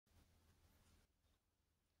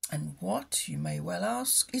And what, you may well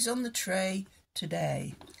ask, is on the tray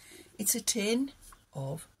today? It's a tin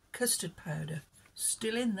of custard powder,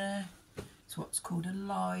 still in there. It's what's called a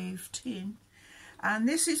live tin. And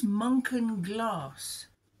this is Monk and Glass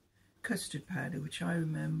custard powder, which I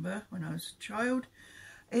remember when I was a child.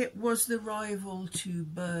 It was the rival to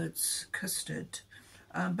Bird's Custard.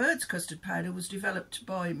 Bird's custard powder was developed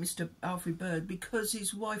by Mr. Alfred Bird because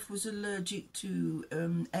his wife was allergic to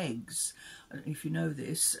eggs. I don't know if you know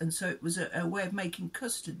this, and so it was a way of making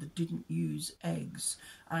custard that didn't use eggs,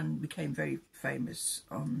 and became very famous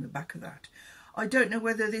on the back of that. I don't know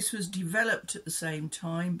whether this was developed at the same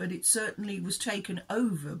time, but it certainly was taken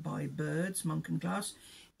over by Bird's Monk and Glass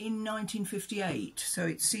in 1958, so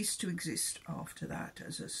it ceased to exist after that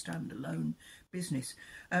as a standalone business.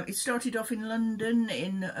 It started off in London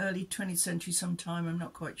in the early 20th century sometime, I'm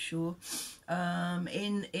not quite sure,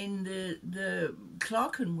 in the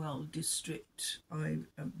Clerkenwell district, I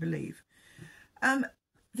believe. The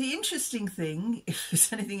interesting thing, if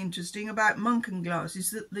there's anything interesting about Monk and Glass, is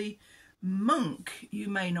that the Monk, you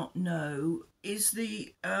may not know, is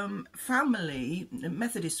the family, the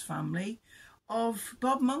Methodist family, of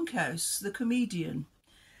Bob Monkhouse, the comedian.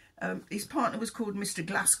 His partner was called Mr.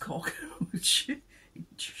 Glasscock, which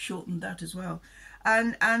shortened that as well.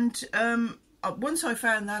 And once I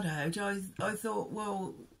found that out, I thought,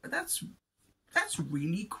 well, that's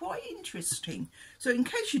really quite interesting. So in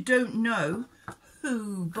case you don't know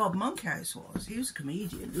who Bob Monkhouse was, he was a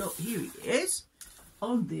comedian. Look, here he is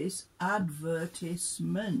on this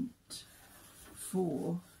advertisement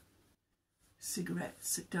for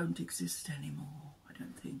cigarettes that don't exist anymore, I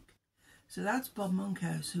don't think. So that's Bob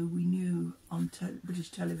Monkhouse, who we knew on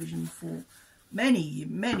British television for many,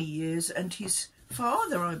 many years, and his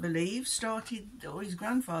father, I believe, started, or his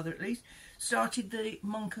grandfather at least, started the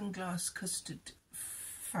Monk and Glass Custard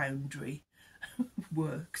Foundry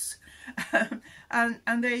works.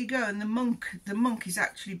 And there you go. And the monk is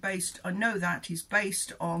actually based, I know that, he's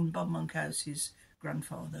based on Bob Monkhouse's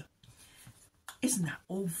grandfather. Isn't that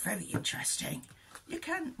all very interesting? You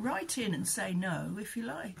can write in and say no if you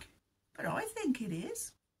like, but I think it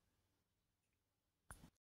is.